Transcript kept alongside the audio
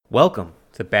Welcome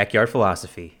to Backyard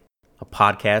Philosophy, a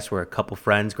podcast where a couple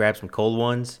friends grab some cold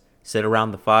ones, sit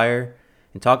around the fire,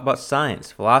 and talk about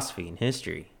science, philosophy, and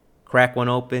history. Crack one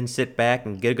open, sit back,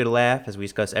 and get a good laugh as we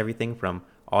discuss everything from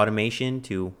automation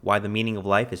to why the meaning of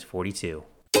life is 42.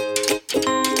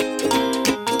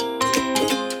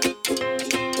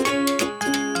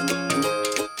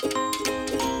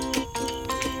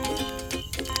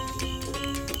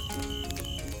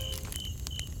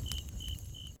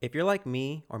 If you're like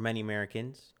me, or many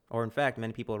Americans, or in fact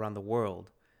many people around the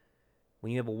world,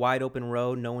 when you have a wide open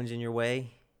road, no one's in your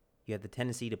way, you have the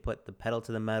tendency to put the pedal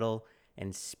to the metal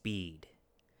and speed.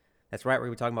 That's right,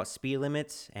 we're talking about speed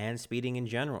limits and speeding in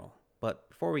general. But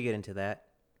before we get into that,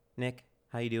 Nick,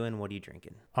 how you doing? What are you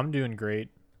drinking? I'm doing great.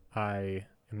 I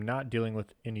am not dealing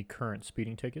with any current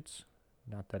speeding tickets.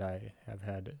 Not that I have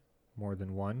had more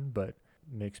than one, but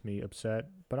makes me upset.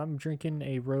 But I'm drinking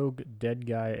a Rogue Dead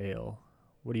Guy Ale.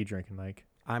 What are you drinking, Mike?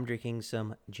 I'm drinking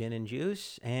some gin and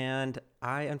juice, and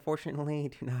I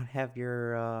unfortunately do not have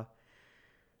your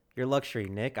luxury,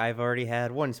 Nick. I've already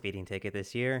had one speeding ticket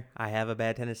this year. I have a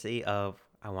bad tendency of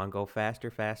I want to go faster,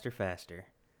 faster, faster.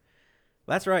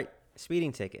 That's right,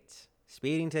 speeding tickets.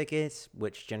 Speeding tickets,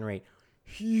 which generate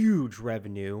huge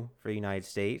revenue for the United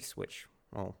States, which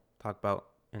we'll talk about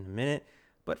in a minute.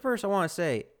 But first, I want to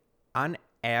say, on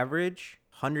average,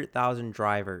 100,000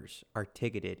 drivers are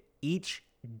ticketed each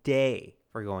day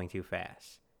for going too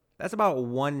fast. That's about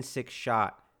 1/6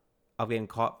 shot of getting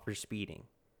caught for speeding.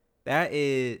 That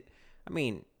is,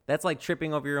 that's like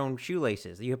tripping over your own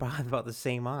shoelaces. You're about the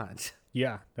same odds.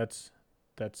 Yeah, that's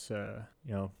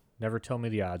never tell me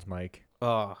the odds, Mike.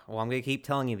 Oh, well, I'm going to keep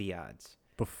telling you the odds.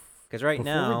 Because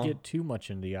Before we get too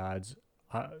much into the odds,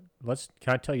 can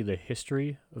I tell you the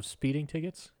history of speeding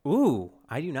tickets? Ooh,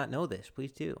 I do not know this.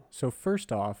 Please do. So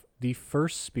first off, the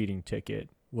first speeding ticket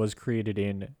was created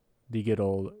in the good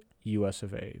old US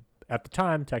of A. At the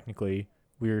time, technically,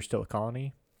 we were still a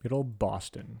colony, good old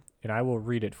Boston, and I will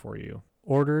read it for you.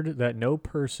 Ordered that no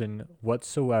person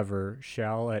whatsoever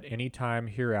shall at any time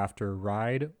hereafter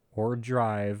ride or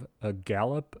drive a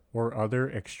gallop or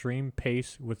other extreme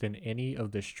pace within any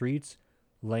of the streets,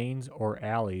 lanes, or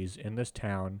alleys in this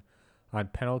town on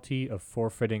penalty of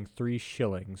forfeiting 3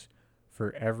 shillings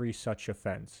for every such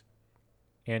offense.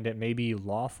 And it may be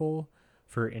lawful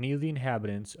for any of the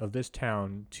inhabitants of this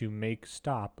town to make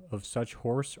stop of such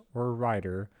horse or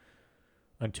rider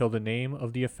until the name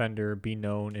of the offender be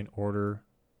known in order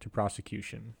to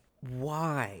prosecution.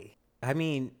 Why?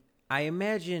 I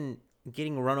imagine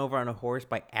getting run over on a horse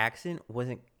by accident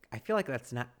I feel like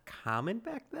that's not common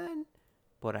back then,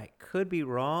 but I could be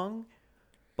wrong.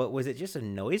 But was it just a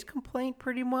noise complaint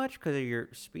pretty much because of your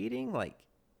speeding?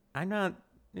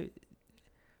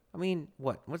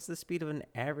 What's the speed of an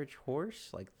average horse?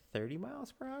 Like 30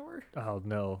 miles per hour? Oh,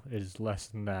 no, it is less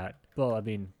than that. Well,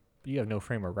 you have no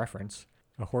frame of reference.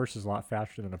 A horse is a lot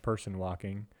faster than a person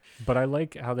walking. But I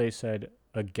like how they said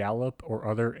a gallop or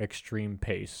other extreme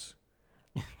pace.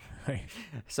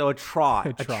 So a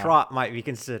trot might be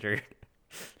considered.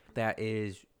 That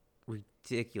is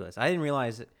ridiculous. I didn't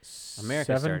realize that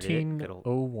America started it.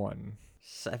 1701.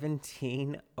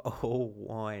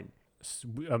 1701.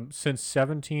 Since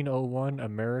 1701,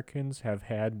 Americans have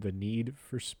had the need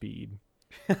for speed.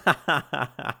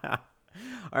 All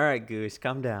right, Goose,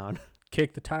 calm down.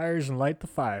 Kick the tires and light the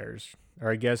fires.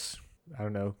 Or I guess, I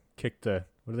don't know, kick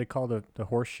what do they call the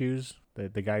horseshoes? The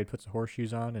guy who puts the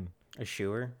horseshoes on? And A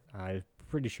shoer? I'm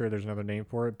pretty sure there's another name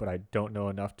for it, but I don't know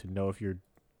enough to know if you're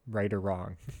right or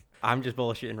wrong. I'm just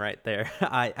bullshitting right there.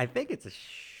 I think it's a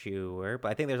shoer,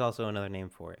 but I think there's also another name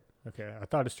for it. Okay, I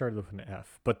thought it started with an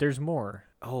F, but there's more.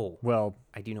 Oh, well,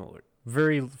 I do know what.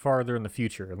 Very farther in the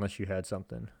future, unless you had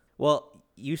something. Well,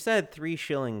 you said 3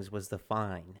 shillings was the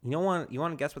fine. You want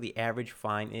to guess what the average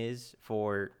fine is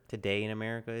for today in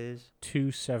America is?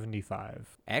 $2.75.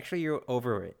 Actually, you're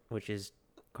over it, which is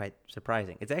quite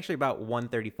surprising. It's actually about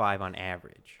 $1.35 on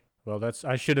average. Well,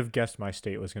 I should have guessed my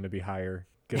state was going to be higher.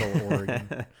 Good old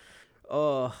Oregon.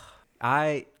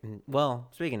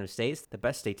 Speaking of states, the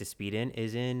best state to speed in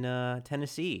is in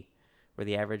Tennessee, where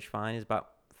the average fine is about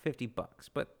 $50,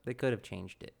 but they could have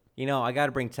changed it. I got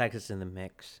to bring Texas in the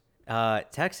mix.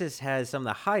 Texas has some of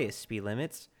the highest speed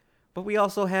limits, but we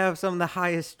also have some of the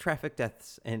highest traffic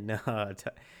deaths in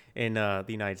the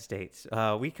United States.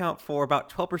 We count for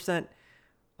about 12%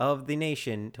 of the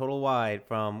nation total wide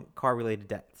from car-related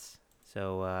deaths.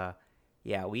 So,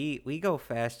 we go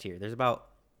fast here. There's about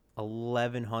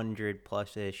 1,100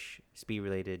 plus-ish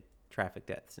speed-related traffic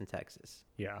deaths in Texas.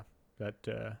 Yeah, that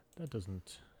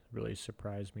doesn't really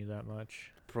surprise me that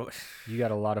much. You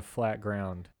got a lot of flat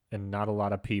ground and not a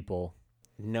lot of people.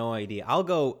 no idea. I'll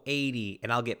go 80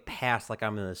 and I'll get past like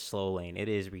I'm in the slow lane. It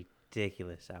is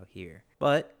ridiculous out here.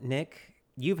 But Nick,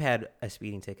 you've had a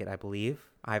speeding ticket, I believe.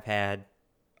 I've had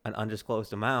an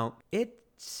undisclosed amount. It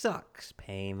sucks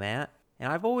paying that.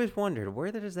 And I've always wondered,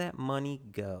 where does that money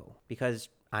go? Because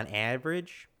on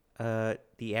average,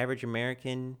 the average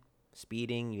American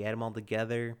speeding, you add them all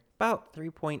together, about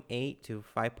 3.8 to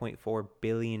 5.4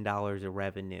 billion dollars of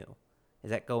revenue. Is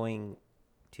that going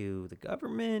to the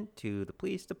government, to the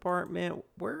police department?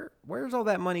 Where's all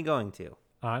that money going to?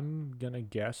 I'm going to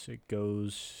guess it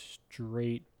goes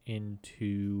straight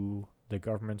into the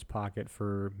government's pocket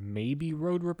for maybe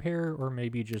road repair or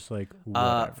maybe just like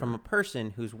whatever. From a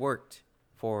person who's worked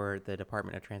for the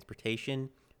Department of Transportation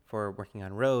for working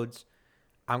on roads,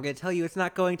 I'm going to tell you it's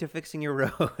not going to fixing your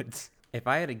roads. If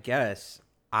I had to guess,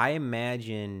 I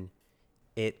imagine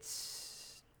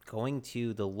it's going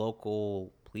to the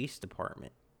local police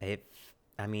department. It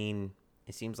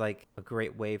seems like a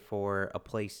great way for a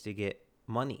place to get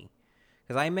money.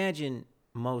 Because I imagine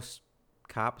most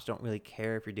cops don't really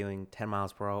care if you're doing 10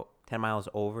 miles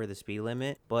over the speed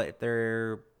limit, but if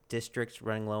their district's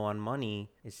running low on money,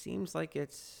 it seems like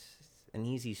it's an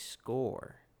easy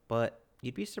score. But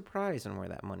you'd be surprised on where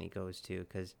that money goes to,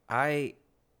 because I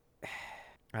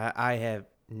have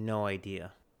no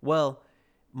idea. Well,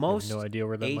 most no idea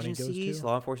where that money goes to?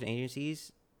 law enforcement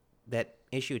agencies that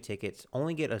issue tickets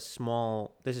only get a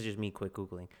small, this is just me quick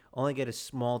Googling, only get a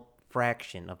small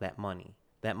fraction of that money.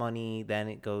 That money, then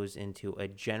it goes into a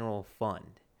general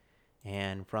fund.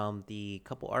 And from the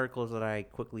couple articles that I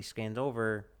quickly scanned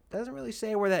over, it doesn't really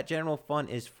say where that general fund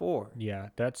is for. Yeah,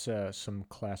 that's some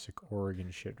classic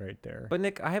Oregon shit right there. But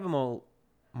Nick, I have a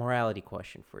morality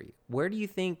question for you. Where do you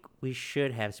think we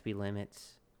should have speed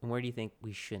limits, and where do you think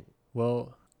we shouldn't?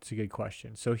 Well, it's a good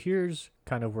question. So here's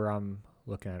kind of where I'm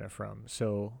looking at it from.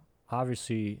 So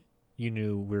obviously, you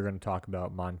knew we were going to talk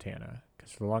about Montana,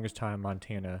 because for the longest time,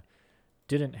 Montana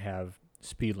didn't have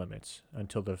speed limits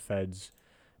until the feds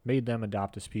made them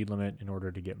adopt a speed limit in order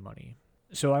to get money.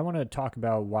 So I want to talk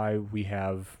about why we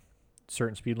have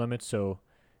certain speed limits. So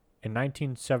in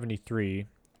 1973,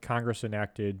 Congress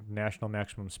enacted National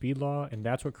Maximum Speed Law, and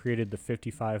that's what created the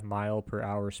 55 mile per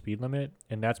hour speed limit.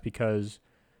 And that's because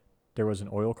there was an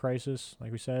oil crisis,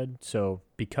 like we said. So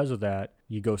because of that,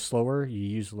 you go slower, you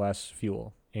use less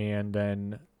fuel. And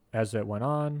then as that went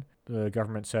on, the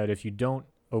government said, if you don't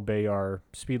obey our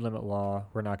speed limit law,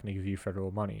 we're not going to give you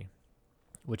federal money,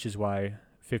 which is why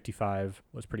 55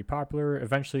 was pretty popular.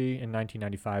 Eventually in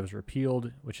 1995 it was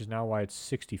repealed, which is now why it's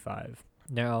 65.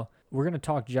 Now, we're going to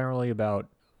talk generally about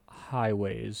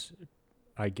highways,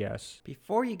 I guess.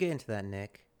 Before you get into that,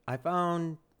 Nick, I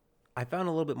found a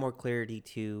little bit more clarity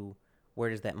to where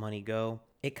does that money go.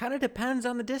 It kind of depends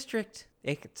on the district.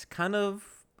 It's kind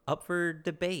of up for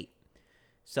debate.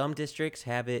 Some districts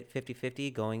have it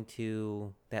 50-50 going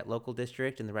to that local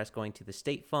district and the rest going to the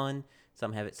state fund.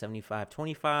 Some have it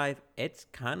 75-25. It's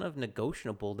kind of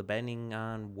negotiable depending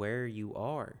on where you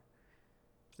are.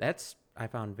 That's, I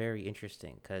found very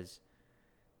interesting, because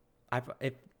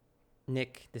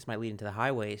Nick, this might lead into the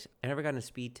highways. I've never gotten a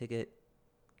speed ticket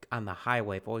on the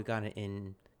highway. I've always gotten it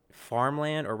in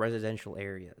farmland or residential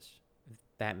areas, if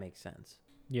that makes sense.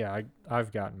 Yeah,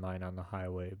 I've gotten mine on the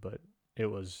highway, but it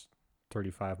was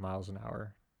 35 miles an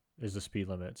hour is the speed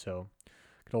limit. So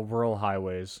good old rural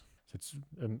highways. It's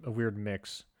a weird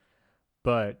mix.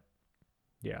 But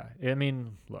yeah, I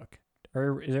mean, look,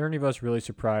 is there any of us really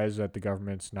surprised that the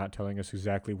government's not telling us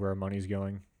exactly where our money's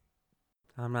going?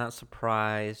 I'm not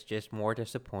surprised, just more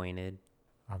disappointed.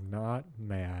 I'm not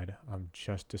mad. I'm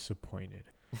just disappointed.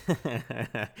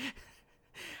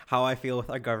 How I feel with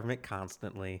our government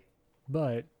constantly.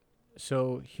 But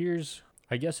so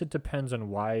I guess it depends on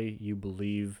why you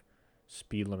believe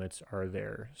speed limits are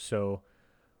there. So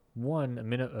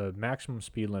a maximum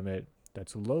speed limit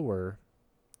that's lower,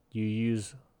 you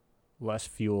use less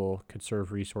fuel,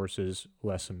 conserve resources,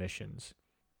 less emissions.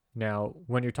 Now,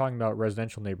 when you're talking about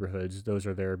residential neighborhoods, those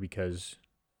are there because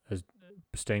as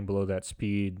staying below that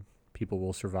speed, people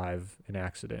will survive an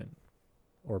accident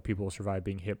or people will survive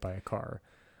being hit by a car.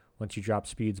 Once you drop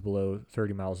speeds below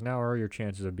 30 miles an hour, your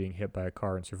chances of being hit by a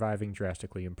car and surviving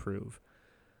drastically improve.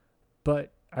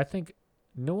 But I think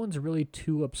no one's really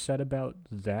too upset about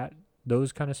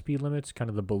those kind of speed limits, kind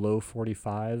of the below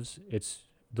 45s. It's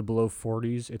the below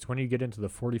 40s. It's when you get into the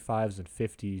 45s and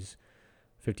 50s,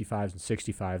 55s and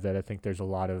 65 that I think there's a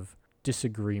lot of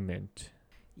disagreement.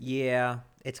 Yeah,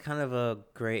 it's kind of a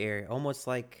gray area. Almost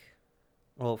like,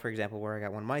 well, for example, where I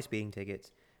got one of my speeding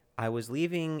tickets, I was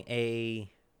leaving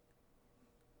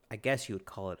I guess you would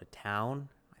call it a town.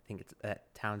 I think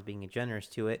that town's being generous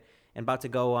to it. and about to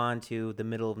go on to the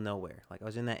middle of nowhere. Like I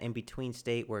was in that in between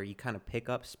state where you kind of pick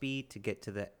up speed to get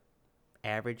to the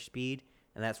average speed,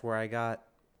 and that's where I got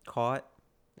caught.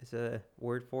 Is a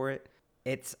word for it.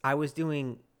 It's I was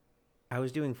doing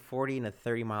 40 in a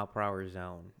 30 mile per hour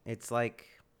zone. It's like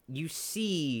you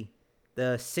see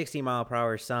the 60 mile per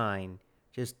hour sign,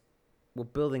 just we're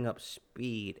building up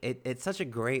speed. It's such a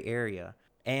gray area.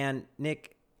 And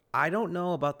Nick, I don't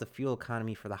know about the fuel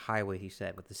economy for the highway, he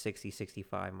said, with the 60,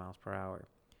 65 miles per hour.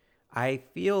 I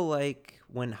feel like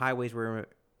when highways were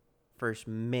first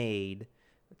made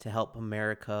to help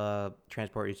America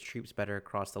transport its troops better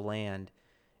across the land,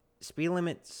 speed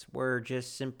limits were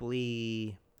just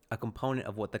simply a component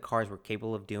of what the cars were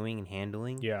capable of doing and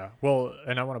handling. Yeah. Well,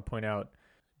 and I want to point out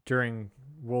during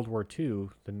World War II,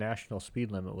 the national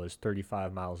speed limit was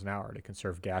 35 miles an hour to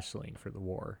conserve gasoline for the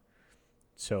war.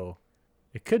 So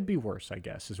it could be worse, I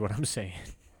guess, is what I'm saying.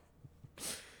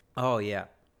 Oh yeah,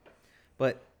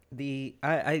 but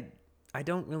I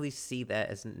don't really see that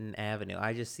as an avenue.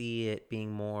 I just see it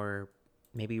being more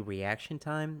maybe reaction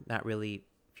time, not really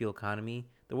fuel economy.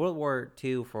 The World War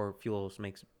II for fuels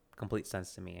makes complete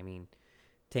sense to me. I mean,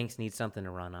 tanks need something to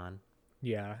run on.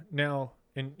 Yeah. Now,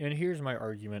 and here's my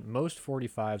argument. Most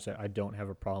 45s that I don't have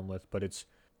a problem with, but it's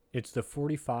the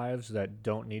 45s that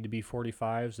don't need to be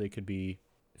 45s. They could be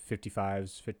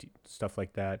 55s, 50 stuff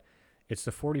like that. It's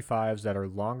the 45s that are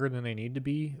longer than they need to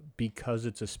be because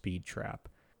it's a speed trap.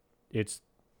 It's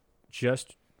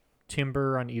just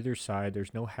timber on either side.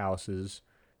 There's no houses.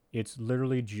 It's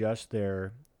literally just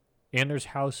there. And there's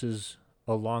houses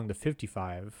along the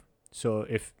 55. So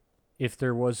if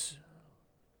there was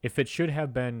if it should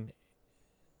have been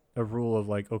a rule of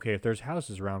like, okay, if there's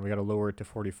houses around, we got to lower it to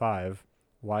 45.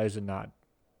 Why is it not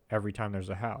every time there's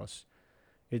a house?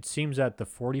 It seems that the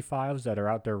 45s that are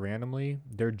out there randomly,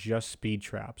 they're just speed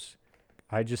traps.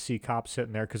 I just see cops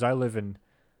sitting there because I live in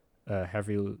a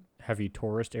heavy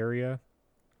tourist area.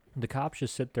 The cops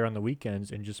just sit there on the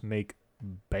weekends and just make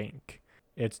bank.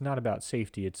 It's not about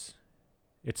safety.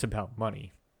 It's about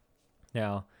money.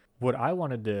 Now, what I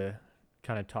wanted to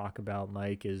kind of talk about,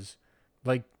 Mike, is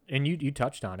like, and you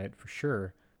touched on it for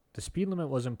sure. The speed limit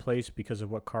was in place because of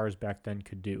what cars back then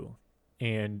could do.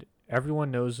 And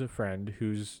everyone knows a friend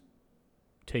who's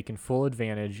taken full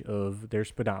advantage of their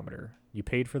speedometer. You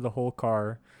paid for the whole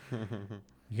car.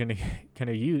 You're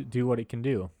gonna you do what it can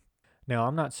do. Now,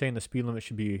 I'm not saying the speed limit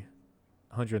should be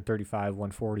 135,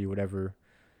 140, whatever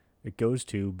it goes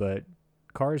to, but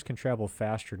cars can travel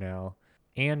faster now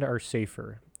and are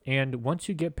safer. And once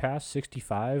you get past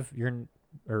 65,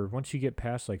 or once you get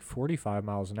past like 45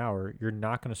 miles an hour, you're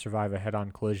not going to survive a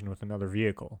head-on collision with another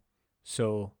vehicle.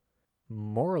 So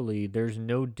morally, there's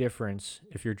no difference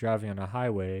if you're driving on a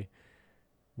highway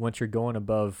once you're going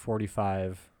above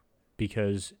 45,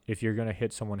 because if you're going to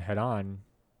hit someone head on,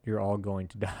 you're all going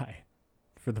to die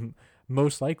for the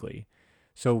most likely.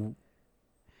 So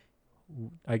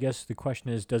I guess the question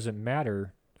is, does it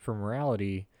matter for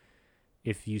morality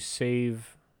if you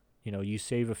save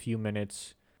a few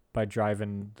minutes by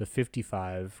driving the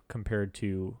 55 compared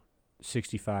to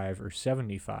 65 or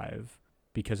 75?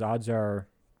 Because odds are,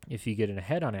 if you get in a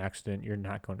head-on accident, you're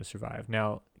not going to survive.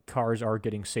 Now, cars are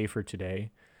getting safer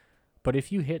today, but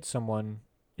if you hit someone,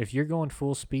 if you're going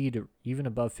full speed, even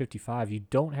above 55, you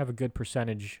don't have a good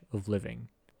percentage of living.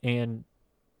 And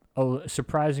a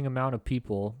surprising amount of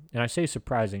people, and I say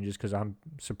surprising just because I'm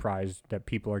surprised that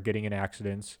people are getting in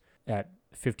accidents at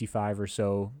 55 or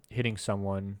so, hitting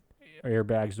someone,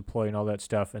 airbags deploy and all that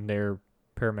stuff, and their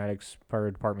paramedics, fire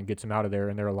department gets them out of there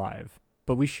and they're alive.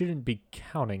 But we shouldn't be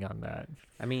counting on that.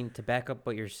 I mean, to back up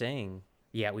what you're saying,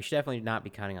 yeah, we should definitely not be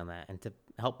counting on that. And to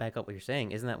help back up what you're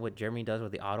saying, isn't that what Germany does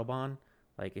with the Autobahn?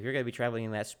 Like, if you're going to be traveling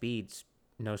in that speed,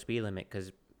 no speed limit,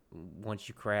 because once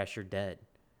you crash, you're dead.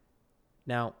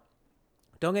 Now,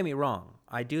 don't get me wrong.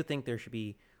 I do think there should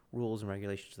be rules and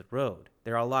regulations of the road.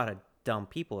 There are a lot of dumb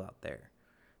people out there.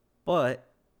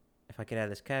 But, if I could add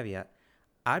this caveat,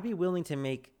 I'd be willing to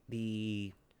make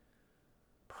the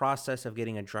process of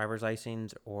getting a driver's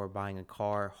license or buying a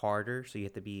car harder, so you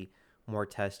have to be more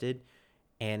tested.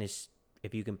 And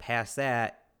if you can pass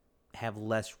that, have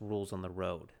less rules on the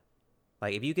road.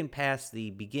 Like, if you can pass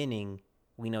the beginning,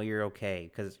 we know you're okay.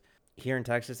 Because here in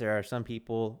Texas, there are some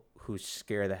people who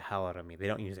scare the hell out of me. They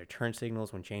don't use their turn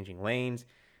signals when changing lanes.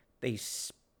 They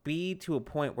speed to a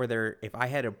point where if I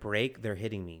had a brake, they're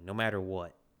hitting me no matter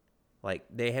what. Like,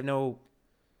 they have no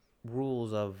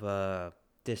rules of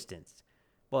distance.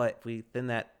 But if we thin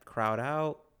that crowd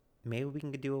out, maybe we can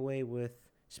do away with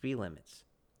speed limits.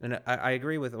 And I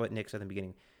agree with what Nick said in the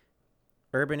beginning.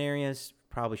 Urban areas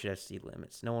probably should have speed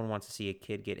limits. No one wants to see a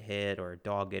kid get hit or a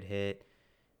dog get hit.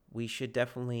 we should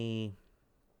definitely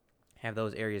have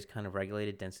those areas kind of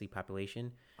regulated, density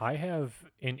population. I have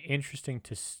an interesting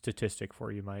statistic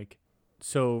for you, Mike.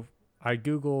 So I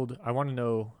Googled, I want to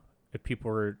know if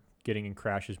people are getting in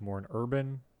crashes more in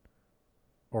urban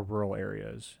or rural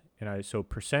areas. So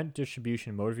percent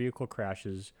distribution of motor vehicle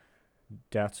crashes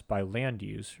deaths by land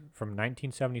use from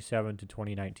 1977 to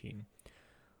 2019.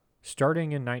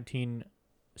 Starting in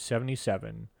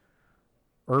 1977,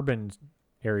 urban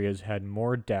areas had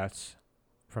more deaths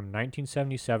from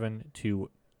 1977 to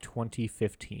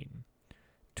 2015.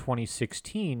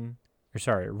 2016,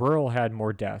 rural had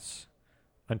more deaths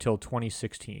until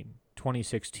 2016.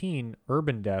 2016,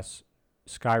 urban deaths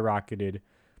skyrocketed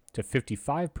to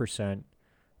 55%,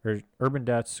 or urban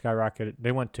deaths skyrocketed,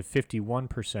 they went to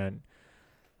 51%,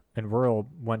 and rural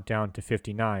went down to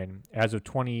 59. As of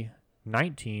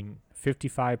 2019,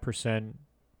 55%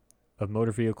 of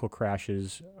motor vehicle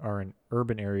crashes are in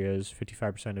urban areas,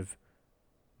 55% of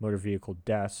motor vehicle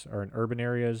deaths are in urban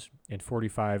areas, and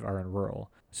 45 are in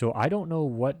rural. So I don't know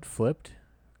what flipped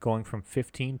going from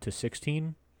 15 to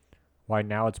 16, why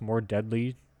now it's more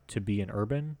deadly to be in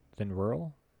urban than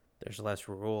rural. There's less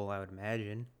rural, I would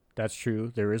imagine. That's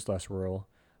true. There is less rural,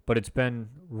 but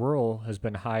rural has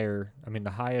been higher. I mean,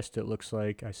 the highest it looks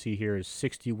like I see here is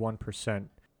 61%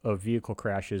 of vehicle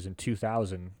crashes in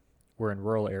 2000 were in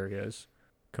rural areas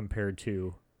compared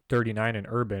to 39 in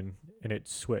urban, and it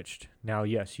switched. Now,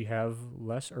 yes, you have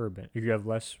less urban, you have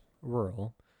less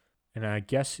rural, and I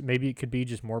guess maybe it could be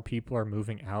just more people are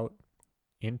moving out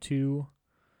into,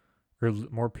 or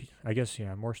more, I guess,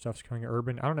 yeah, more stuff's coming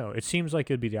urban. I don't know. It seems like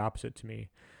it'd be the opposite to me.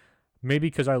 Maybe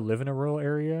because I live in a rural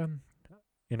area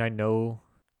and I know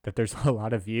that there's a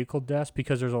lot of vehicle deaths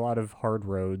because there's a lot of hard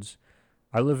roads.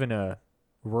 I live in a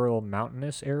rural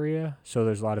mountainous area, so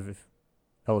there's a lot of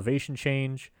elevation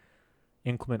change,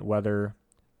 inclement weather,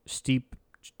 steep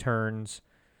turns,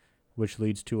 which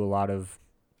leads to a lot of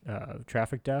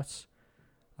traffic deaths,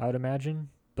 I would imagine.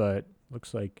 But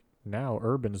looks like now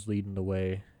urban's leading the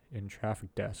way in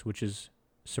traffic deaths, which is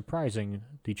surprising,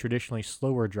 the traditionally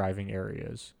slower driving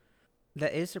areas.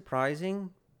 That is surprising,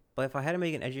 but if I had to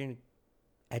make an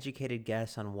educated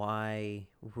guess on why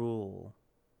rural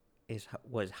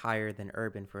was higher than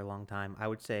urban for a long time, I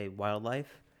would say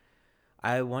wildlife.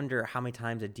 I wonder how many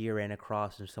times a deer ran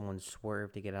across and someone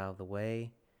swerved to get out of the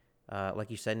way. Like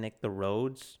you said, Nick, the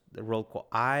road.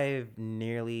 I've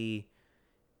nearly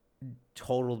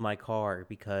totaled my car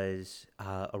because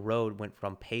a road went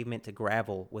from pavement to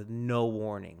gravel with no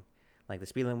warning. Like the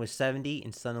speed limit was 70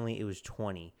 and suddenly it was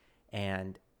 20,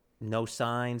 and no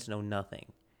signs, no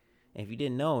nothing. And if you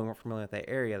didn't know and weren't familiar with that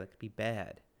area, that could be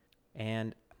bad.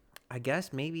 And I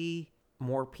guess maybe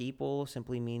more people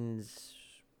simply means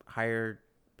higher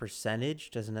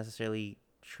percentage, doesn't necessarily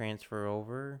transfer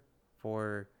over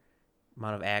for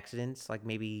amount of accidents. Like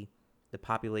maybe the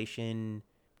population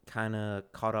kind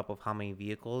of caught up with how many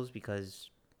vehicles, because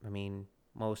I mean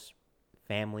most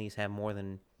families have more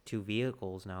than two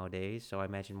vehicles nowadays, so I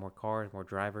imagine more cars, more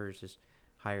drivers, just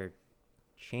higher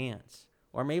chance.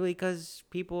 Or maybe because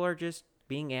people are just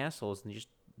being assholes and just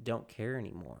don't care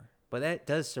anymore. But that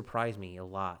does surprise me a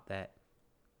lot that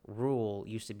rural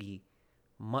used to be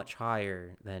much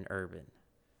higher than urban.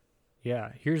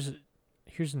 Yeah, here's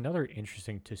another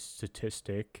interesting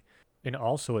statistic, and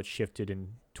also it shifted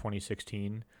in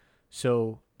 2016.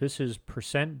 So this is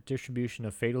percent distribution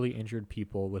of fatally injured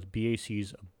people with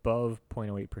BACs above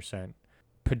 0.08%.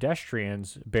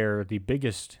 Pedestrians bear the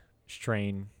biggest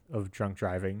strain of drunk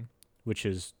driving, which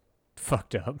is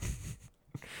fucked up.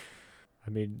 I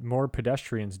mean, more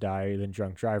pedestrians die than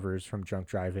drunk drivers from drunk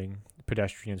driving.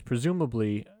 Pedestrians,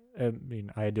 presumably, I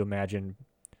mean, I had to imagine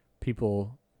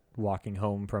people walking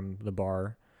home from the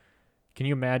bar. Can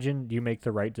you imagine you make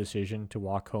the right decision to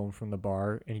walk home from the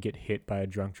bar and get hit by a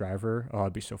drunk driver? Oh,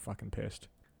 I'd be so fucking pissed.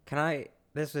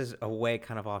 This is a way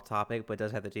kind of off topic, but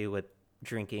does have to do with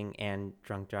drinking and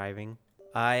drunk driving.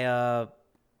 I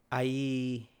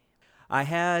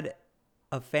had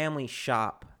a family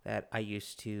shop that I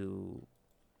used to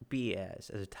be as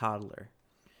a toddler.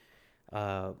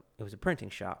 It was a printing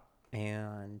shop,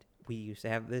 and we used to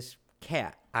have this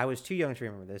cat. I was too young to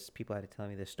remember this. People had to tell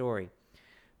me this story.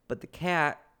 But the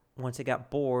cat, once it got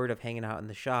bored of hanging out in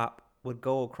the shop, would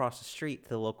go across the street to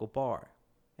the local bar.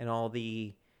 And all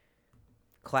the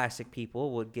classic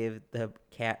people would give the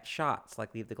cat shots,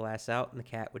 like leave the glass out and the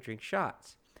cat would drink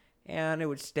shots. And it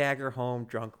would stagger home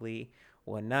drunkly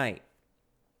one night.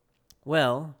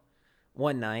 Well,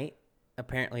 one night,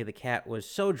 apparently the cat was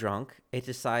so drunk, it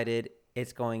decided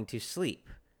it's going to sleep,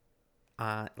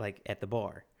 like at the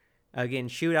bar. Again,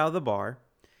 shoot out of the bar.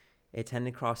 It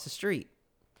tended to cross the street.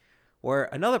 where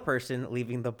another person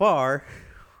leaving the bar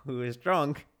who is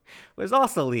drunk was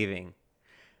also leaving.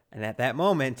 And at that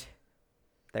moment,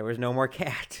 there was no more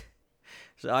cat.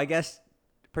 So I guess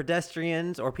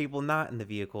pedestrians or people not in the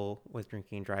vehicle with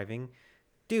drinking and driving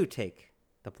do take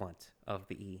the blunt of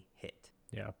the hit.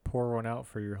 Yeah, pour one out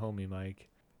for your homie, Mike.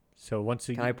 So once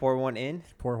Can I pour one in?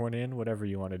 pour one in, whatever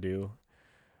you want to do.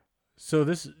 So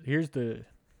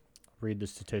read the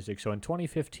statistics. So in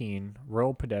 2015,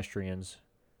 rural pedestrians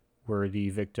were the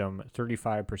victim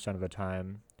 35% of the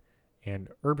time, and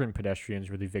urban pedestrians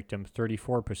were the victim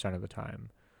 34% of the time.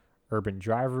 Urban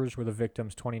drivers were the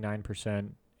victims 29%,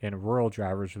 and rural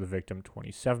drivers were the victim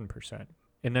 27%.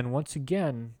 And then once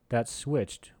again, that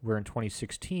switched, where in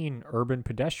 2016, urban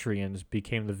pedestrians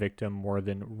became the victim more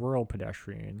than rural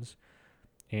pedestrians,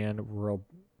 and rural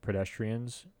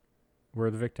pedestrians were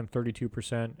the victim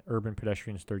 32%, urban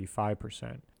pedestrians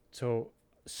 35%. So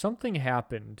something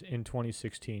happened in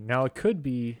 2016. Now it could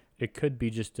be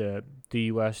just the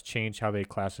U.S. changed how they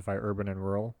classify urban and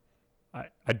rural.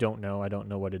 I don't know. I don't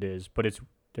know what it is, but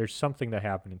there's something that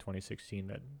happened in 2016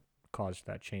 that caused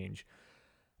that change.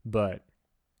 But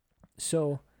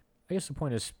so I guess the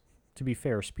point is, to be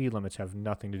fair, speed limits have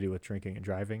nothing to do with drinking and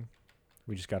driving.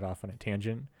 We just got off on a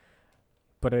tangent.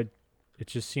 But it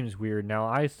just seems weird. Now,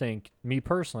 I think, me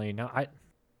personally, I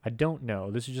don't know.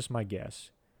 This is just my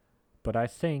guess. But I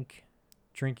think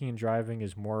drinking and driving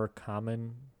is more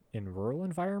common in rural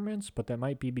environments, but that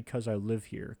might be because I live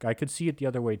here. I could see it the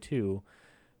other way too,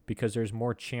 because there's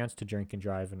more chance to drink and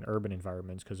drive in urban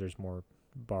environments because there's more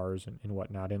bars and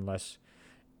whatnot, and less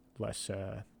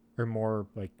or more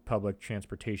like public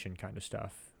transportation kind of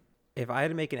stuff. If I had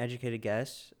to make an educated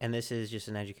guess, and this is just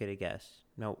an educated guess,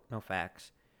 no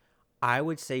facts, I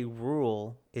would say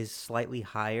rural is slightly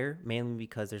higher, mainly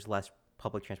because there's less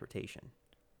public transportation.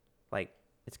 Like,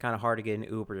 it's kind of hard to get an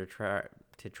Uber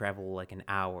to travel like an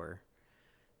hour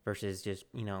versus just,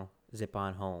 zip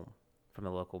on home from the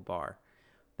local bar.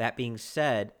 That being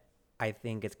said, I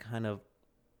think it's kind of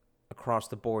across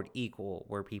the board equal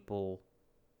where people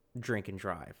drink and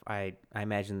drive. I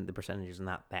imagine the percentage is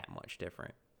not that much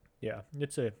different. Yeah,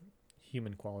 it's a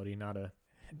human quality, not a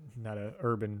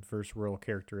urban versus rural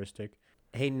characteristic.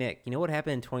 Hey, Nick, you know what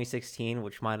happened in 2016,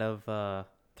 which might have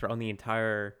thrown the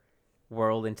entire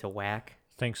world into whack?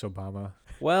 Thanks, Obama.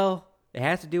 Well, it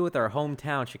has to do with our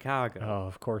hometown, Chicago. Oh,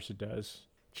 of course it does.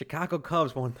 Chicago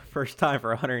Cubs won the first time for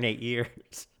 108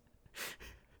 years.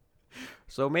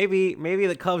 So maybe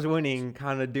the Cubs winning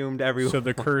kind of doomed everyone. So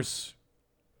the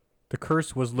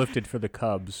curse was lifted for the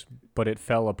Cubs, but it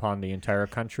fell upon the entire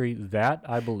country. That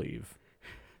I believe.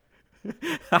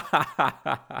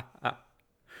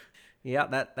 Yeah,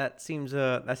 that seems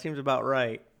about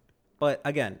right. But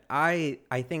again, I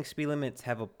think speed limits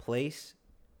have a place,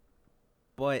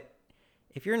 but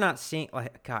if you're not seeing,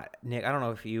 like, God, Nick, I don't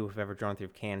know if you have ever driven through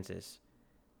Kansas.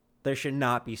 There should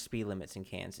not be speed limits in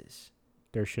Kansas.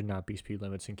 There should not be speed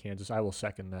limits in Kansas. I will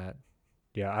second that.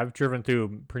 Yeah, I've driven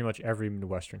through pretty much every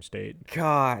Midwestern state.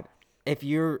 God, if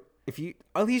you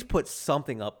at least put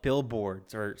something up,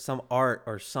 billboards or some art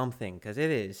or something, because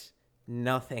it is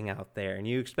nothing out there, and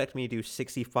you expect me to do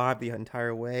 65 the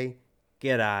entire way?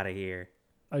 Get out of here.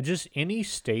 Just any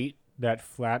state that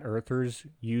flat earthers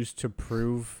use to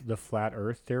prove the flat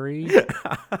earth theory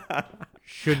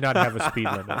should not have a speed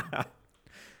limit.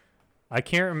 I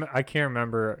can't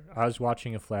remember. I was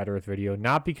watching a flat earth video,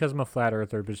 not because I'm a flat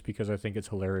earther, but just because I think it's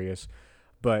hilarious.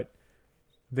 But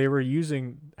they were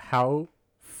using how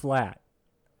flat.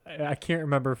 I can't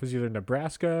remember if it was either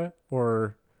Nebraska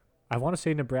or I want to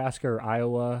say Nebraska or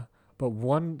Iowa, but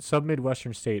one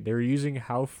sub-Midwestern state. They were using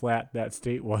how flat that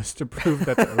state was to prove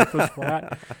that the earth was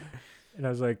flat. And I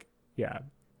was like, yeah,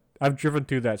 I've driven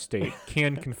through that state.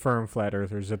 Can confirm, flat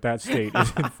earthers, that state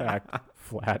is in fact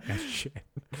flat as shit.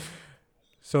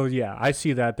 So yeah, I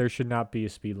see that there should not be a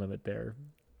speed limit there.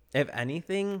 If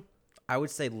anything, I would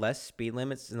say less speed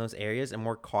limits in those areas and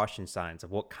more caution signs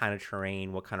of what kind of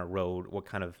terrain, what kind of road, what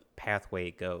kind of pathway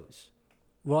it goes.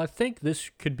 Well, I think this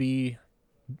could be...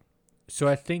 So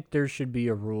I think there should be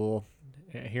a rule.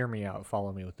 Hear me out.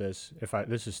 Follow me with this. If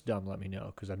this is dumb, let me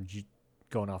know, because I'm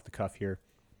going off the cuff here.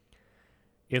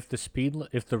 If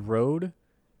the road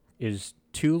is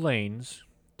two lane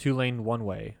one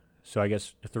way, so I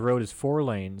guess if the road is 4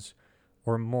 lanes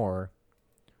or more,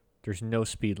 there's no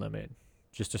speed limit.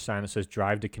 Just a sign that says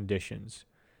drive to conditions.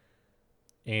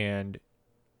 And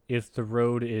if the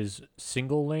road is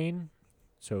single lane,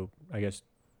 so I guess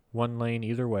 1 lane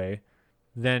either way,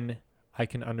 then I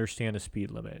can understand a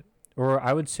speed limit. Or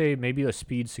I would say maybe a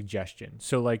speed suggestion.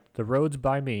 So like the roads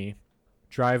by me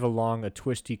drive along a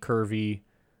twisty, curvy,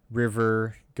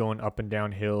 river, going up and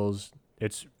down hills.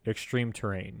 It's extreme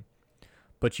terrain.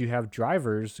 But you have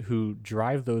drivers who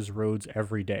drive those roads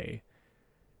every day.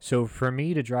 So for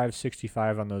me to drive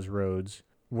 65 on those roads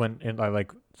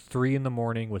like 3 in the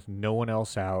morning with no one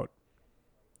else out,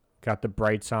 got the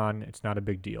brights on, it's not a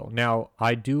big deal. Now,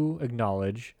 I do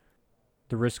acknowledge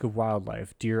the risk of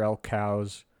wildlife, deer, elk,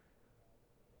 cows.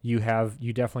 You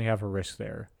definitely have a risk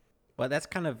there. Well, that's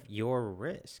kind of your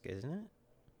risk, isn't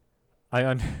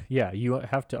it? Yeah, you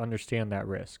have to understand that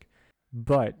risk.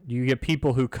 But you get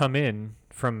people who come in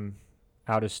from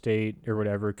out of state or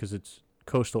whatever, because it's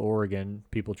coastal Oregon,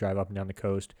 people drive up and down the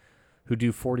coast, who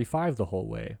do 45 the whole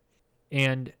way.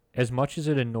 And as much as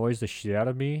it annoys the shit out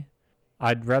of me,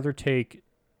 I'd rather take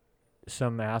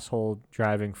some asshole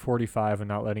driving 45 and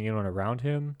not letting anyone around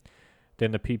him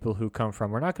than the people who come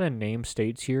from, we're not going to name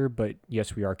states here, but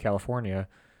yes, we are, California,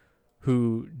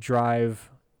 who drive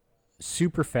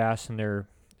super fast in their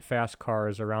fast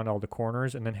cars around all the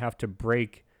corners and then have to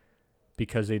brake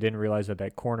because they didn't realize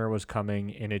that corner was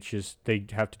coming, and it's just they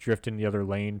have to drift in the other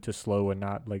lane to slow and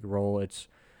not like roll. It's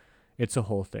a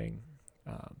whole thing.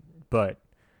 But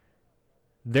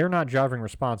they're not driving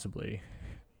responsibly,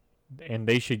 and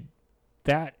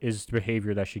that is the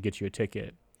behavior that should get you a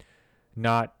ticket,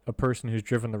 not a person who's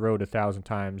driven the road 1,000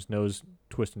 times, knows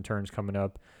twists and turns coming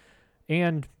up,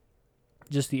 and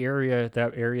just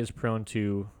that area is prone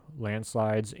to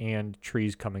landslides and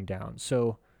trees coming down.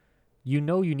 So you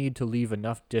need to leave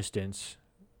enough distance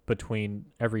between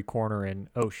every corner and,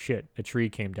 oh shit, a tree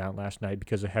came down last night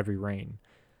because of heavy rain.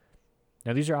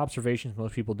 Now, these are observations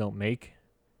most people don't make,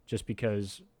 just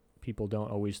because people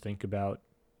don't always think about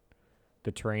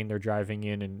the terrain they're driving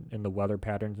in and the weather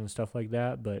patterns and stuff like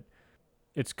that. But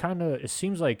it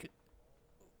seems like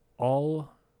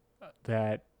all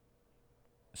that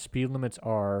speed limits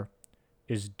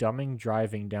is dumbing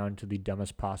driving down to the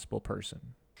dumbest possible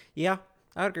person. Yeah,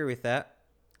 I would agree with that.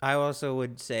 I also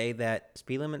would say that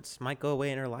speed limits might go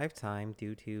away in our lifetime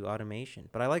due to automation.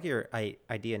 But I like your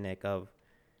idea, Nick, of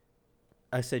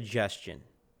a suggestion,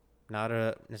 not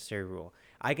a necessary rule.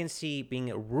 I can see being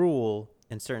a rule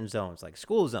in certain zones, like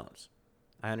school zones.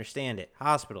 I understand it.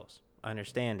 Hospitals, I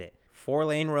understand it.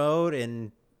 4-lane road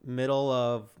in middle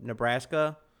of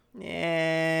Nebraska, we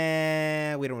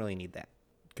don't really need that.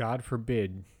 God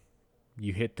forbid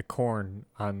you hit the corn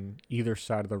on either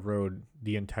side of the road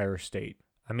the entire state.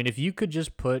 I mean, if you could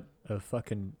just put a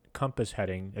fucking compass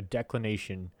heading, a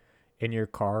declination in your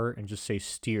car and just say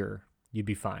steer, you'd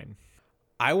be fine.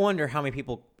 I wonder how many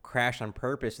people crash on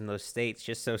purpose in those states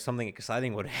just so something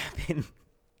exciting would happen.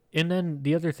 And then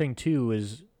the other thing too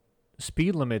is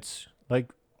speed limits,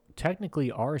 like, technically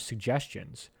are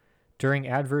suggestions. During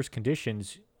adverse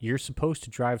conditions, you're supposed to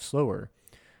drive slower.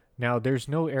 Now, there's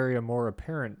no area more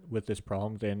apparent with this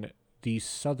problem than the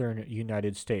southern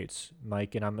United States,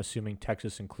 Mike, and I'm assuming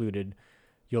Texas included.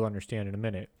 You'll understand in a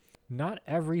minute. Not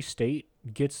every state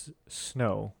gets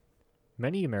snow.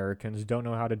 Many Americans don't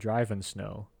know how to drive in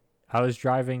snow. I was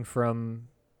driving from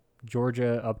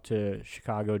Georgia up to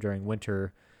Chicago during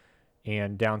winter,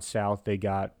 and down south they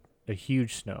got a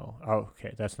huge snow. Oh,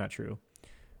 okay, that's not true.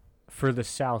 For the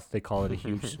south, they call it a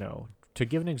huge snow. To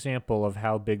give an example of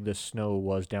how big the snow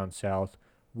was down south,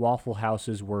 Waffle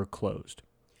Houses were closed.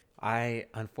 I,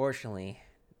 unfortunately,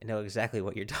 know exactly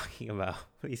what you're talking about.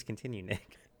 Please continue,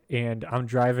 Nick. And I'm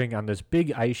driving on this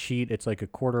big ice sheet. It's like a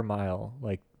quarter mile,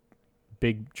 like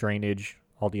big drainage,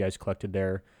 all the ice collected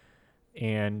there.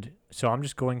 And so I'm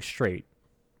just going straight,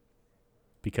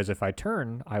 because if I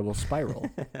turn, I will spiral.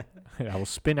 I will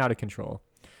spin out of control.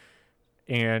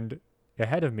 And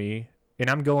ahead of me, and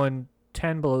I'm going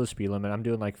 10 below the speed limit. I'm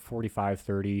doing like 45,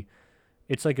 30.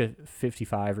 It's like a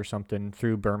 55 or something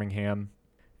through Birmingham.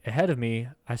 Ahead of me,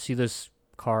 I see this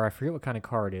car. I forget what kind of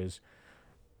car it is.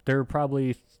 They're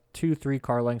probably 2-3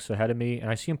 car lengths ahead of me,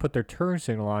 and I see them put their turn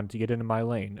signal on to get into my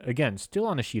lane. Again, still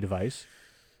on a sheet of ice.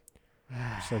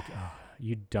 It's like, oh,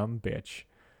 you dumb bitch.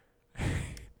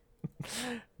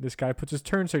 This guy puts his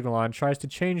turn signal on, tries to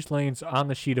change lanes on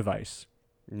the sheet of ice.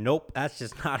 Nope, that's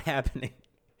just not happening.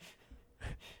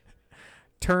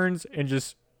 Turns and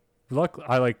just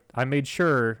I made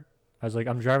sure. I was like,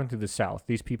 I'm driving through the south.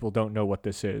 These people don't know what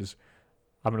this is.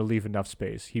 I'm going to leave enough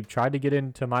space. He tried to get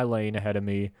into my lane ahead of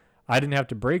me. I didn't have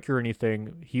to brake or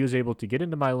anything. He was able to get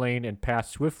into my lane and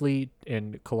pass swiftly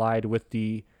and collide with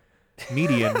the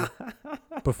median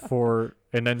before,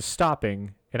 and then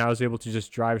stopping. And I was able to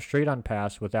just drive straight on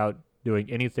past without doing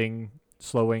anything,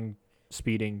 slowing,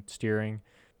 speeding, steering.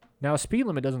 Now, a speed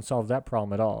limit doesn't solve that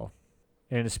problem at all.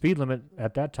 And a speed limit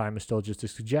at that time is still just a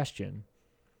suggestion.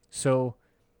 So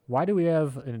why do we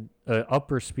have an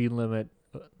upper speed limit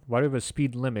why do we have a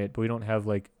speed limit, but we don't have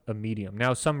like a medium?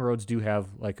 Now, some roads do have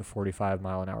like a 45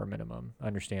 mile an hour minimum. I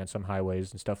understand some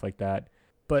highways and stuff like that.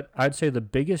 But I'd say the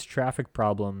biggest traffic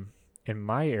problem in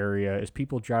my area is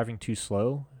people driving too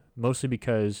slow, mostly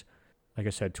because, like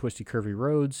I said, twisty, curvy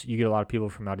roads. You get a lot of people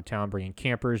from out of town bringing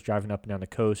campers, driving up and down the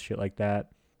coast, shit like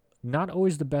that. Not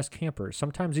always the best campers.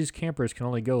 Sometimes these campers can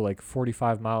only go like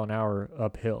 45 mile an hour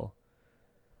uphill.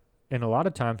 And a lot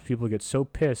of times people get so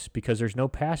pissed because there's no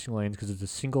passing lanes because it's a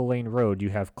single lane road. You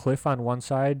have cliff on one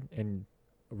side and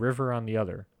a river on the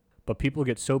other. But people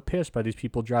get so pissed by these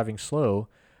people driving slow,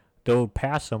 they'll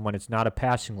pass them when it's not a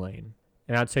passing lane.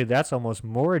 And I'd say that's almost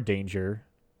more a danger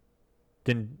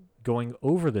than going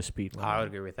over the speed limit. I would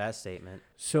agree with that statement.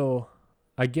 So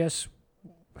I guess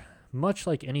much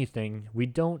like anything, we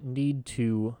don't need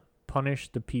to punish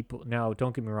the people. Now,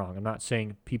 don't get me wrong. I'm not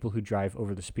saying people who drive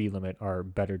over the speed limit are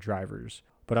better drivers,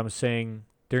 but I'm saying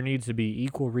there needs to be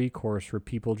equal recourse for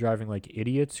people driving like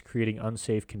idiots, creating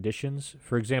unsafe conditions.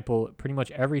 For example, pretty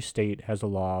much every state has a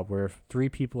law where if 3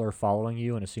 people are following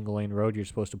you in a single lane road, you're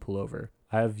supposed to pull over.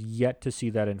 I have yet to see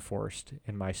that enforced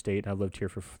in my state. I've lived here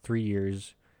for 3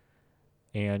 years,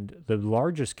 and the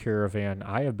largest caravan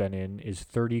I have been in is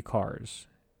 30 cars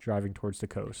driving towards the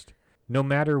coast. No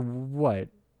matter what,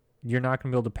 you're not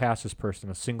going to be able to pass this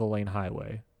person a single lane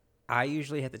highway. I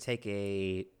usually have to take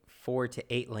a 4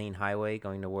 to 8 lane highway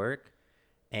going to work.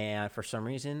 And for some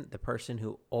reason, the person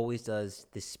who always does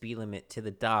the speed limit to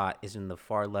the dot is in the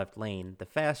far left lane, the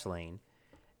fast lane.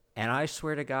 And I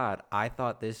swear to God, I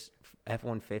thought this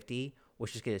F-150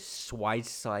 was just going to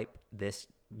swipe this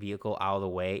vehicle out of the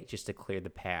way just to clear the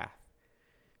path.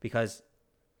 Because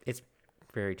it's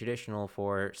very traditional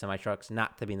for semi-trucks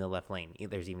not to be in the left lane.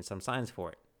 There's even some signs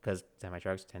for it because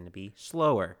semi-trucks tend to be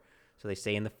slower. So they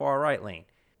stay in the far right lane.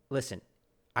 Listen,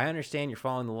 I understand you're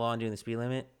following the law and doing the speed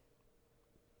limit,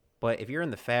 but if you're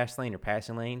in the fast lane or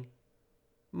passing lane,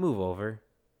 move over.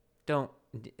 The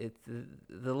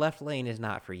left lane is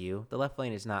not for you. The left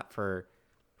lane is not for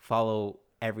follow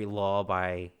every law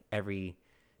by every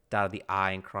dot of the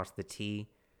I and cross the T.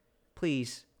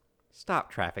 Please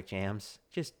stop traffic jams.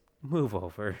 Just move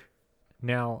over.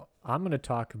 Now, I'm going to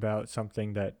talk about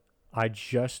something that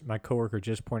my coworker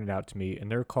just pointed out to me,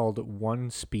 and they're called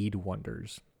one-speed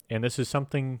wonders. And this is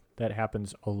something that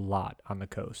happens a lot on the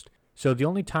coast. So the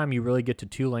only time you really get to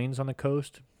 2 lanes on the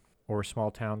coast or small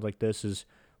towns like this is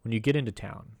when you get into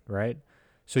town, right?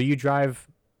 So you drive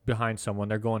behind someone,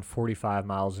 they're going 45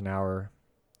 miles an hour.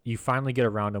 You finally get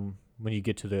around them when you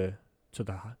get to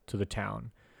the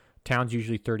town. Town's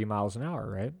usually 30 miles an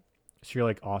hour, right? So you're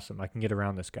like, awesome, I can get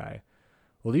around this guy.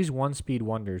 Well, these one-speed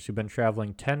wonders who've been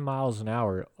traveling 10 miles an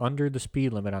hour under the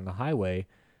speed limit on the highway,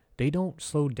 they don't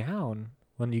slow down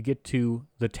when you get to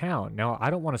the town. Now, I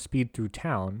don't want to speed through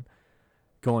town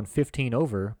going 15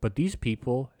 over, but these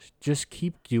people just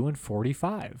keep doing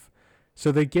 45.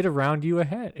 So they get around you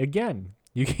ahead. Again,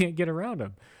 you can't get around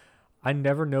them. I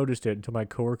never noticed it until my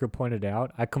coworker pointed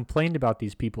out. I complained about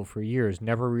these people for years,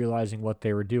 never realizing what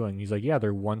they were doing. He's like, yeah,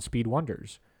 they're one-speed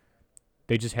wonders.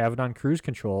 They just have it on cruise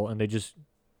control, and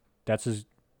that's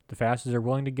the fastest they're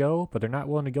willing to go, but they're not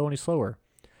willing to go any slower.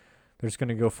 They're just going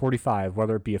to go 45,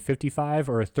 whether it be a 55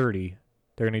 or a 30.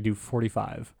 They're going to do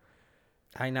 45.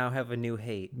 I now have a new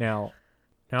hate. Now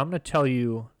I'm going to tell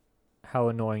you how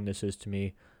annoying this is to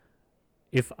me.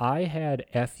 If I had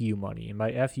FU money, and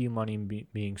by FU money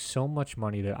being so much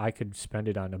money that I could spend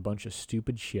it on a bunch of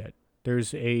stupid shit,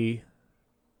 there's a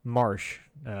marsh,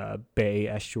 bay,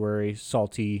 estuary,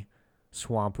 salty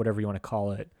swamp, whatever you want to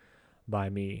call it, by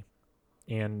me.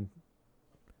 And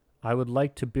I would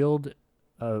like to build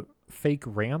a fake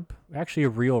ramp, actually a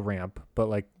real ramp, but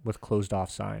like with closed off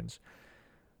signs,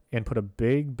 and put a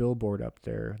big billboard up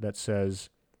there that says,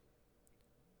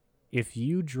 if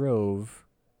you drove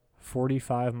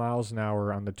 45 miles an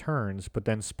hour on the turns, but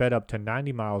then sped up to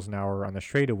 90 miles an hour on the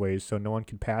straightaways so no one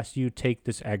could pass you, take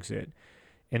this exit.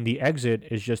 And the exit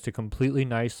is just a completely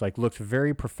nice, like looks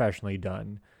very professionally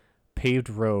done, paved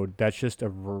road that's just a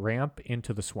ramp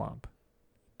into the swamp.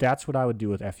 That's what I would do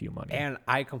with FU money. And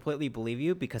I completely believe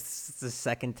you because this is the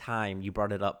second time you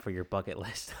brought it up for your bucket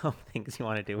list of things you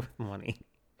want to do with money.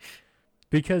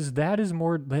 Because that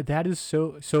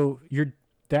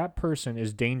person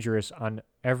is dangerous on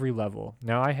every level.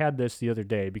 Now, I had this the other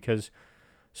day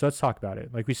so let's talk about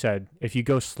it. Like we said, if you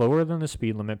go slower than the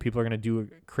speed limit, people are going to do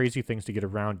crazy things to get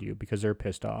around you because they're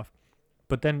pissed off.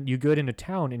 But then you get into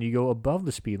town and you go above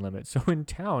the speed limit. So in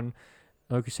town,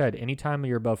 like we said, anytime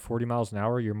you're above 40 miles an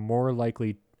hour,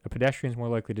 a pedestrian's more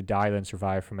likely to die than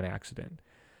survive from an accident.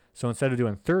 So instead of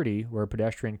doing 30, where a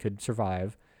pedestrian could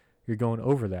survive, you're going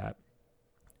over that.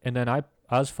 And then I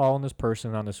I was following this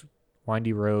person on this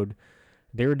windy road.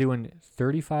 They were doing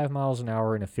 35 miles an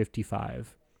hour in a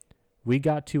 55. We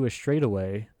got to a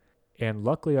straightaway, and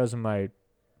luckily I was in my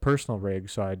personal rig,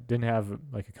 so I didn't have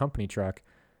like a company truck.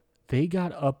 They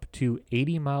got up to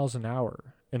 80 miles an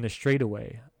hour in the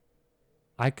straightaway.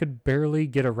 I could barely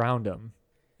get around them,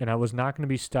 and I was not going to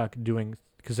be stuck doing,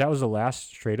 because that was the last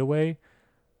straightaway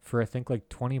for I think like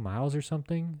 20 miles or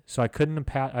something. So I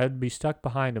couldn't I'd be stuck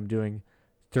behind them doing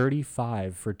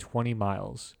 35 for 20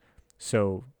 miles.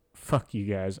 So fuck you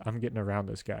guys, I'm getting around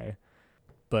this guy.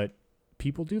 But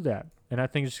people do that, and I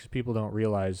think it's just 'cause people don't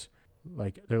realize,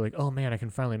 like, they're like, oh man, I can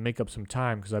finally make up some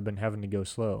time because I've been having to go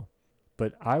slow.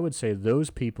 But I would say those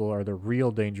people are the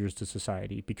real dangers to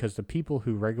society, because the people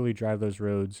who regularly drive those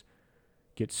roads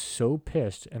get so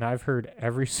pissed. And I've heard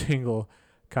every single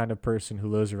kind of person who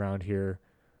lives around here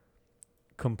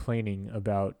complaining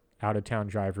about out of town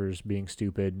drivers being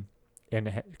stupid,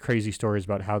 and crazy stories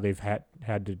about how they've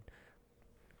had to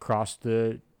cross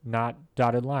the not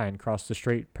dotted line, cross the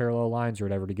straight parallel lines or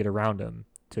whatever to get around them,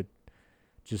 to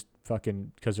just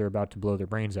fucking because they're about to blow their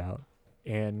brains out.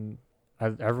 And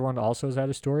everyone also has had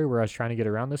a story where I was trying to get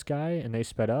around this guy and they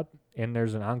sped up and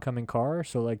there's an oncoming car,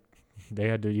 so like they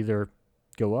had to either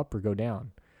go up or go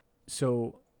down.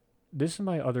 So this is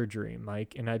my other dream,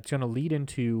 Mike, and it's going to lead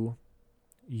into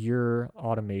your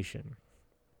automation.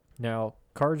 Now,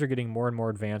 cars are getting more and more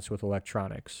advanced with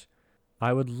electronics.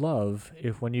 I would love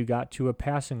if when you got to a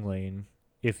passing lane,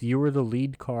 if you were the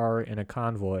lead car in a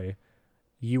convoy,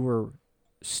 you were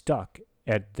stuck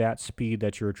at that speed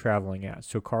that you were traveling at.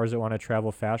 So cars that want to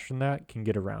travel faster than that can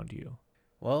get around you.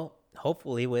 Well,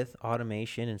 hopefully with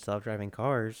automation and self-driving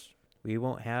cars, we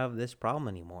won't have this problem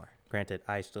anymore. Granted,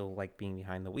 I still like being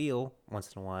behind the wheel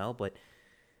once in a while, but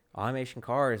automation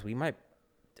cars, we might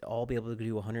all be able to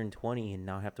do 120 and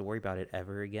not have to worry about it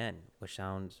ever again, which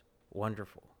sounds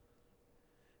wonderful.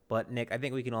 But Nick, I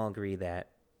think we can all agree that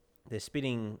the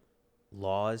speeding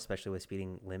laws, especially with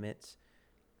speeding limits,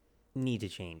 need to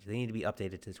change. They need to be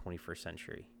updated to the 21st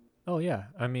century. Oh, yeah.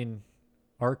 I mean,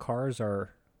 our cars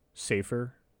are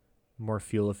safer, more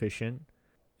fuel efficient,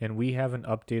 and we haven't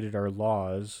updated our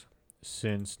laws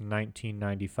since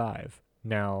 1995.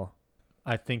 Now,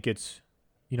 I think it's,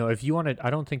 if you want to, I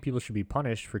don't think people should be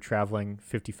punished for traveling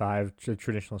 55 to the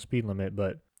traditional speed limit,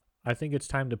 but I think it's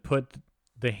time to put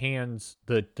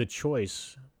the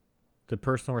choice, the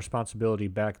personal responsibility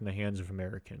back in the hands of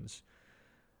Americans.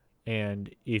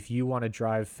 And if you want to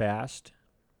drive fast,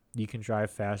 you can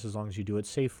drive fast as long as you do it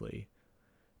safely.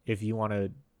 If you want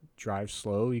to drive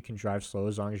slow, you can drive slow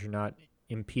as long as you're not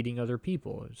impeding other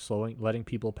people, letting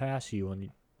people pass you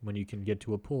when you can get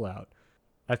to a pullout.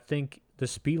 I think the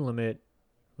speed limit,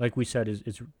 like we said,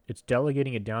 it's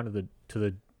delegating it down to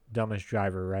the dumbest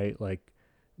driver, right? Like,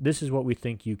 this is what we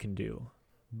think you can do.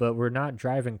 But we're not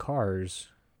driving cars.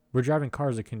 We're driving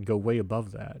cars that can go way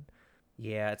above that.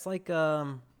 Yeah, it's like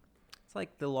the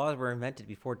laws were invented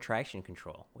before traction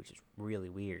control, which is really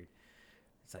weird.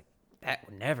 It's like that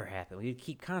would never happen. We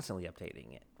keep constantly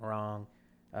updating it. Wrong.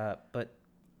 But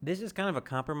this is kind of a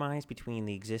compromise between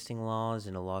the existing laws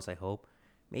and the laws, I hope.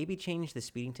 Maybe change the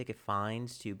speeding ticket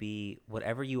fines to be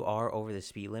whatever you are over the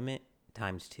speed limit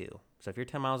times 2. So if you're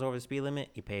 10 miles over the speed limit,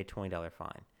 you pay a $20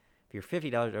 fine. If you're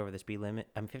 $50 over the speed limit,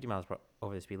 50 miles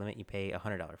over the speed limit, you pay a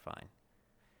 $100 fine.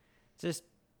 It's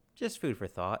just food for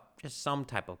thought, just some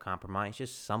type of compromise,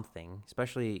 just something,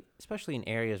 especially in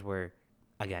areas where,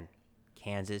 again,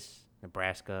 Kansas,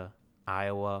 Nebraska,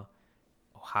 Iowa,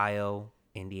 Ohio,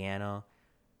 Indiana,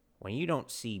 when you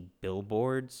don't see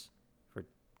billboards for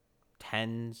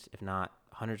tens, if not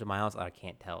hundreds of miles, I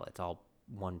can't tell. It's all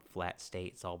one flat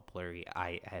state. It's all blurry.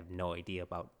 I have no idea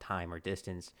about time or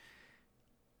distance.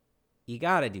 You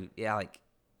gotta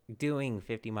doing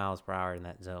 50 miles per hour in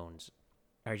that zones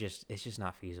it's just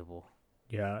not feasible.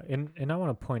 Yeah, and I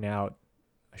want to point out,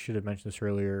 I should have mentioned this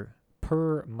earlier,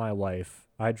 per my wife,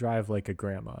 I drive like a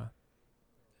grandma.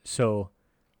 So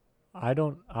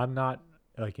I'm not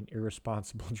like an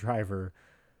irresponsible driver,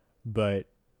 but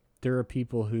there are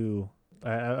people who,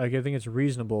 I think it's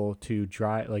reasonable to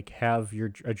have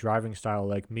a driving style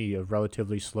like me, of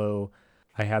relatively slow.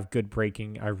 I have good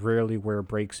braking. I rarely wear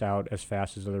brakes out as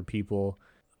fast as other people.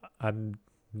 I'm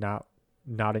not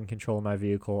in control of my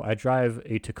vehicle. I drive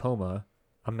a Tacoma.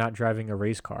 I'm not driving a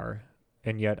race car.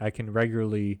 And yet I can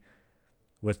regularly,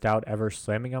 without ever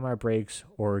slamming on my brakes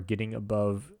or getting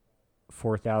above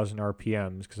 4,000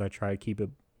 RPMs, because I try to keep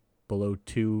it below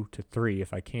 2 to 3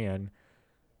 if I can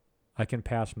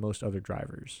pass most other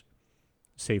drivers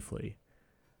safely.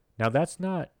 Now, that's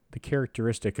not the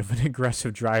characteristic of an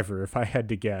aggressive driver, if I had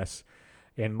to guess.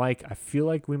 And Mike, I feel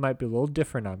like we might be a little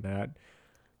different on that.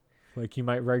 Like you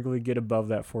might regularly get above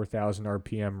that 4,000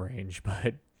 RPM range,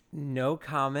 but No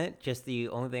comment. Just the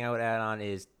only thing I would add on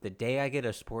is the day I get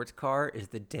a sports car is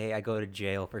the day I go to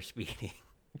jail for speeding.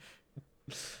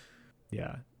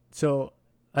 yeah. So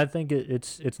I think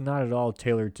it's not at all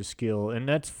tailored to skill, and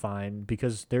that's fine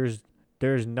because there's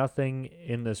nothing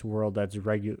in this world that's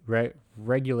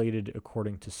regulated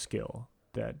according to skill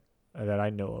that I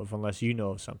know of, unless you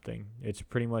know of something. It's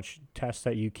pretty much tests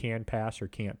that you can pass or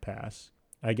can't pass.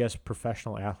 I guess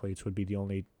professional athletes would be the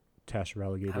only test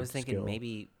relegated to skill. I was thinking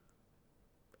maybe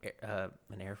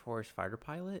an Air Force fighter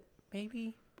pilot,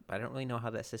 maybe? But I don't really know how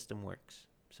that system works.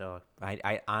 So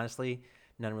I honestly,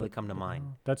 none really come to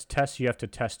mind. That's tests you have to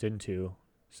test into.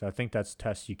 So I think that's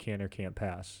tests you can or can't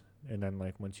pass. And then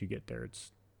like once you get there,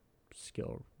 it's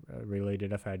skill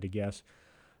related, if I had to guess.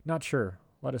 Not sure.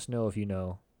 Let us know if you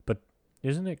know. But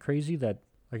isn't it crazy that,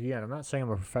 like, again, I'm not saying I'm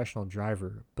a professional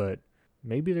driver, but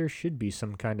maybe there should be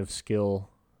some kind of skill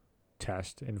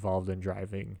test involved in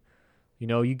driving. You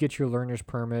know, you get your learner's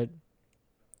permit,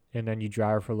 and then you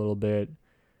drive for a little bit,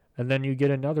 and then you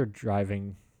get another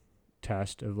driving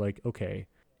test of like, okay,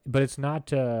 but it's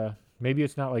not, maybe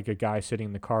it's not like a guy sitting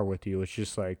in the car with you. It's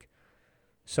just like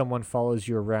someone follows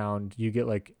you around. You get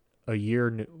like a year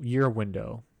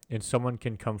window, and someone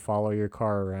can come follow your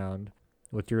car around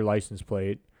with your license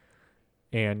plate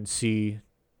and see,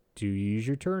 do you use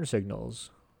your turn signals?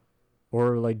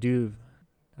 Or like I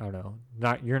don't know,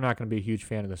 you're not going to be a huge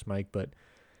fan of this, Mike, but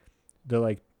the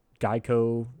like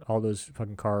Geico, all those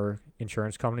fucking car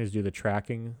insurance companies do the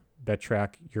tracking that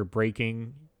track your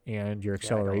braking and your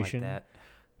acceleration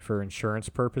for insurance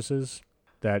purposes.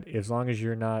 That as long as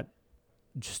you're not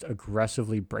just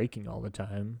aggressively braking all the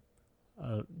time,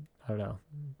 I don't know.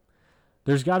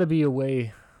 There's got to be a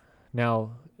way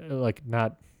now, like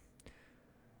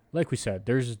we said,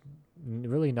 there's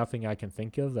really nothing I can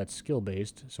think of that's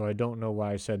skill-based, so I don't know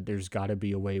why I said there's got to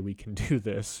be a way we can do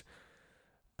this.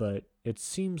 But it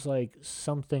seems like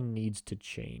something needs to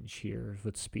change here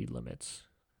with speed limits.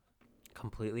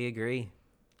 Completely agree.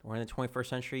 We're in the 21st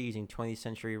century using 20th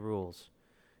century rules.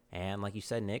 And like you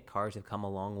said, Nick, cars have come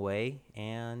a long way,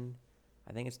 and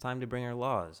I think it's time to bring our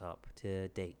laws up to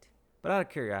date. But out of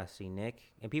curiosity, Nick,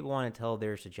 and people want to tell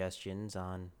their suggestions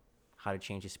on how to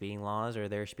change the speeding laws or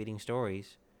their speeding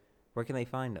stories, where can they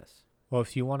find us? Well,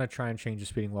 if you want to try and change the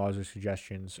speeding laws or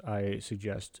suggestions, I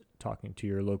suggest talking to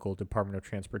your local Department of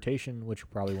Transportation, which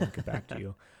probably won't get back to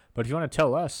you. But if you want to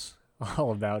tell us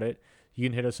all about it, you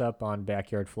can hit us up on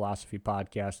Backyard Philosophy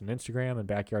Podcast on Instagram and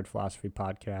Backyard Philosophy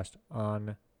Podcast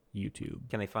on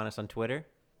YouTube. Can they find us on Twitter?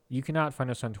 You cannot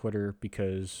find us on Twitter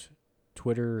because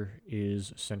Twitter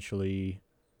is essentially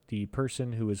the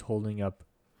person who is holding up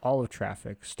all of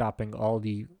traffic, stopping all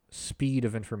the speed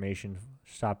of information,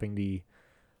 stopping the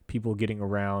people getting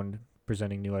around,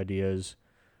 presenting new ideas.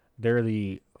 They're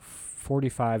the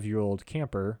 45-year-old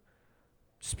camper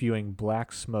spewing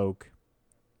black smoke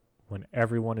when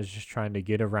everyone is just trying to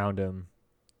get around him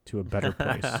to a better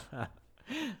place.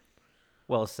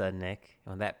 Well said, Nick.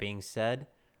 And with that being said,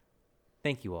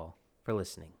 thank you all for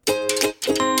listening.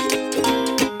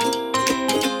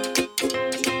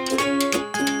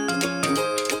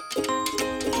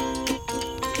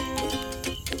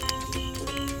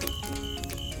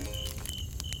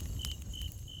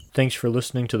 Thanks for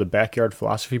listening to the Backyard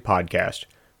Philosophy Podcast.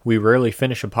 We rarely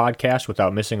finish a podcast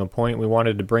without missing a point we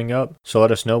wanted to bring up, so let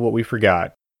us know what we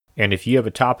forgot. And if you have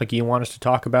a topic you want us to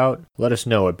talk about, let us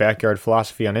know at Backyard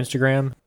Philosophy on Instagram